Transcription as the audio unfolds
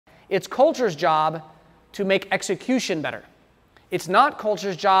It's culture's job to make execution better. It's not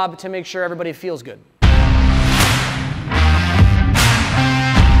culture's job to make sure everybody feels good.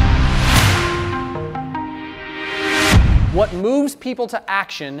 What moves people to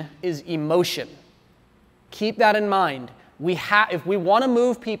action is emotion. Keep that in mind. If we want to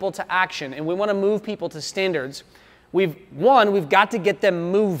move people to action and we want to move people to standards, we've got to get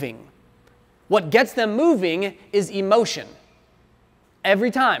them moving. What gets them moving is emotion.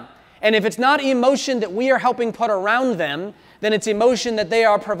 Every time. And if it's not emotion that we are helping put around them, then it's emotion that they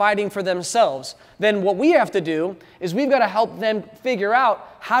are providing for themselves. Then what we have to do is we've got to help them figure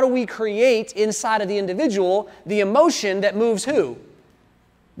out how do we create inside of the individual the emotion that moves who?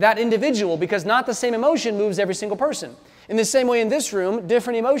 That individual, because not the same emotion moves every single person. In the same way in this room,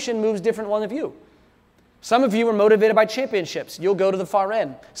 different emotion moves different one of you. Some of you are motivated by championships. You'll go to the far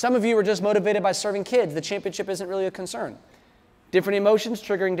end. Some of you are just motivated by serving kids. The championship isn't really a concern. Different emotions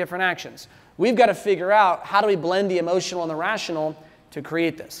triggering different actions. We've got to figure out how do we blend the emotional and the rational to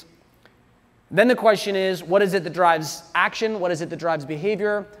create this. Then the question is, what is it that drives action? What is it that drives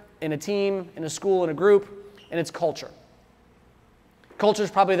behavior in a team, in a school, in a group? And it's culture. Culture is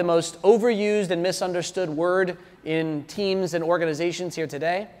probably the most overused and misunderstood word in teams and organizations here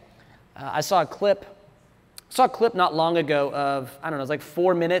today. I saw a clip not long ago of, I don't know, it was like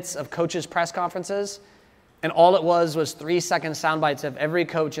 4 minutes of coaches' press conferences. And all it was 3-second sound bites of every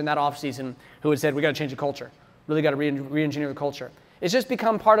coach in that offseason who had said, we got to change the culture. Really got to re-engineer the culture. It's just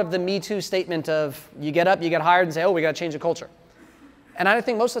become part of the Me Too statement of you get up, you get hired and say, oh, we got to change the culture. And I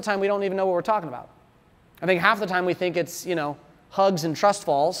think most of the time we don't even know what we're talking about. I think half the time we think it's, hugs and trust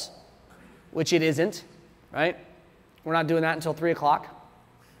falls, which it isn't, right? We're not doing that until 3 o'clock.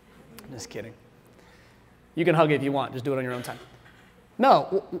 I'm just kidding. You can hug it if you want. Just do it on your own time.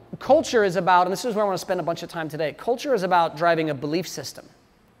 No, culture is about, and this is where I want to spend a bunch of time today, culture is about driving a belief system,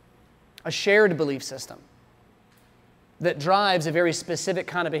 a shared belief system that drives a very specific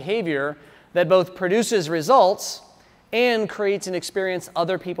kind of behavior that both produces results and creates an experience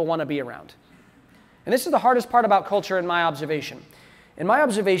other people want to be around. And this is the hardest part about culture in my observation. In my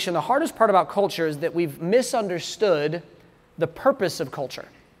observation, the hardest part about culture is that we've misunderstood the purpose of culture,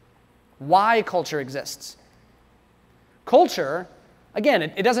 why culture exists. Culture, again,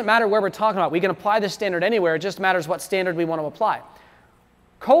 it doesn't matter where we're talking about. We can apply this standard anywhere. It just matters what standard we want to apply.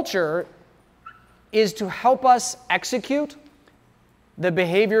 Culture is to help us execute the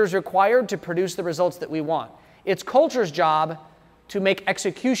behaviors required to produce the results that we want. It's culture's job to make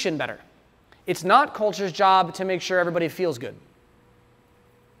execution better. It's not culture's job to make sure everybody feels good.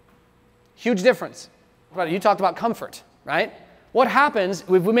 Huge difference. You talked about comfort, right? What happens if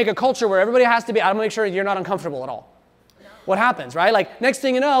we make a culture where everybody has to be, I'm going to make sure you're not uncomfortable at all. What happens, right? Like, next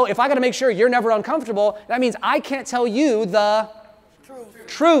thing you know, if I got to make sure you're never uncomfortable, that means I can't tell you the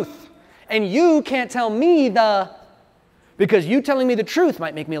truth. And you can't tell me because you telling me the truth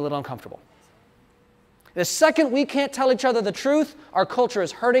might make me a little uncomfortable. The second we can't tell each other the truth, our culture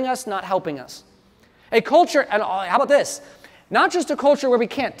is hurting us, not helping us. A culture, and how about this? Not just a culture where we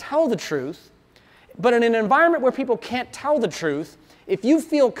can't tell the truth, but in an environment where people can't tell the truth, if you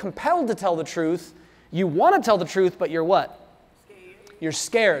feel compelled to tell the truth, you want to tell the truth, but you're what? Scared. You're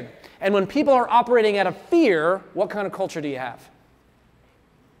scared. And when people are operating out of fear, what kind of culture do you have?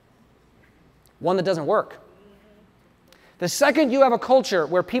 One that doesn't work. The second you have a culture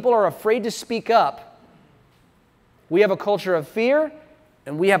where people are afraid to speak up, we have a culture of fear,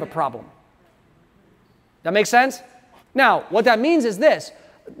 and we have a problem. That makes sense? Now, what that means is this.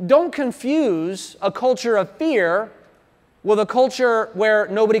 Don't confuse a culture of fear with a culture where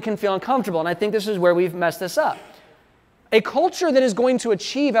nobody can feel uncomfortable. And I think this is where we've messed this up. A culture that is going to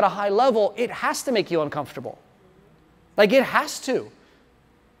achieve at a high level, it has to make you uncomfortable. Like, it has to.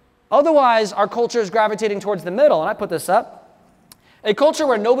 Otherwise, our culture is gravitating towards the middle. And I put this up. A culture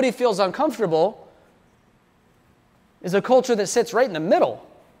where nobody feels uncomfortable is a culture that sits right in the middle,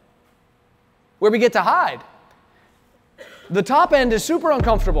 where we get to hide. The top end is super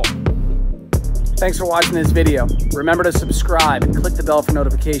uncomfortable. Thanks for watching this video. Remember to subscribe and click the bell for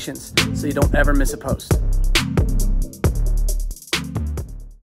notifications so you don't ever miss a post.